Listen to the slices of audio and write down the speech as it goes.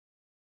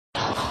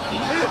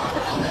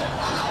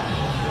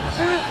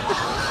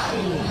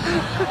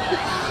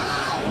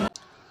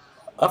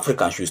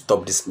Africans should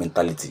stop this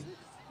mentality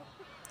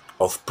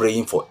of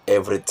praying for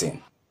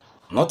everything.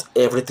 Not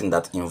everything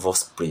that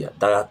involves prayer.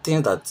 There are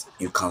things that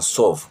you can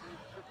solve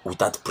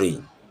without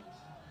praying.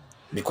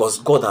 Because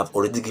God have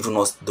already given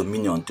us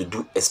dominion to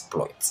do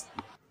exploits.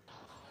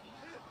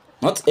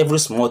 Not every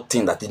small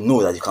thing that you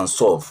know that you can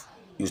solve,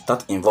 you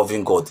start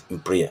involving God in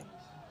prayer.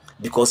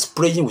 Because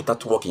praying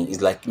without working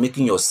is like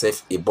making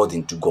yourself a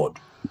burden to God.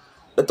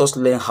 Let us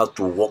learn how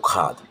to work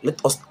hard.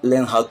 Let us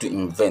learn how to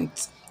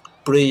invent.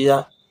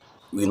 Prayer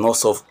will not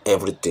solve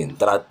everything.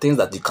 There are things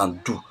that you can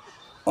do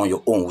on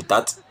your own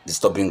without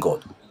disturbing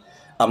God.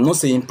 I'm not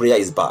saying prayer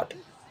is bad,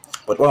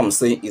 but what I'm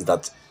saying is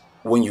that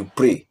when you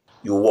pray,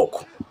 you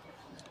walk.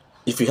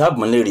 If you have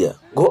malaria,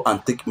 go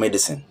and take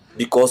medicine,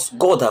 because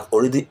God have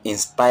already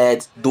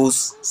inspired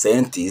those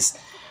scientists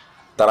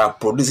that are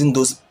producing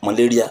those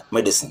malaria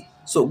medicine.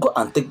 So go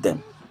and take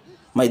them,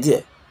 my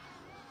dear.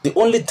 The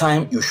only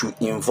time you should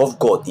involve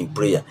God in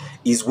prayer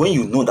is when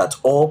you know that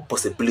all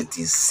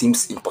possibilities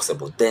seems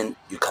impossible. Then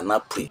you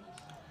cannot pray.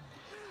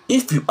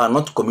 If you are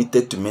not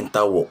committed to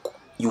mental work,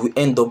 you will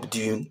end up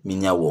doing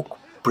menial work.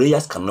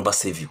 Prayers can never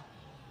save you.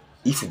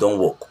 If you don't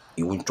work,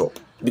 you won't chop.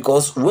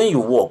 Because when you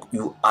work,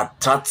 you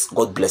attract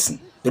God's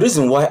blessing. The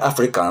reason why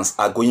Africans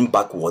are going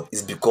backward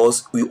is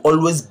because we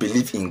always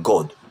believe in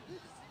God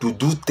to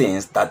do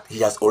things that He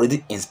has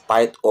already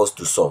inspired us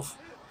to solve.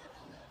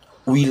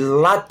 We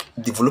lack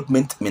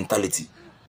development mentality.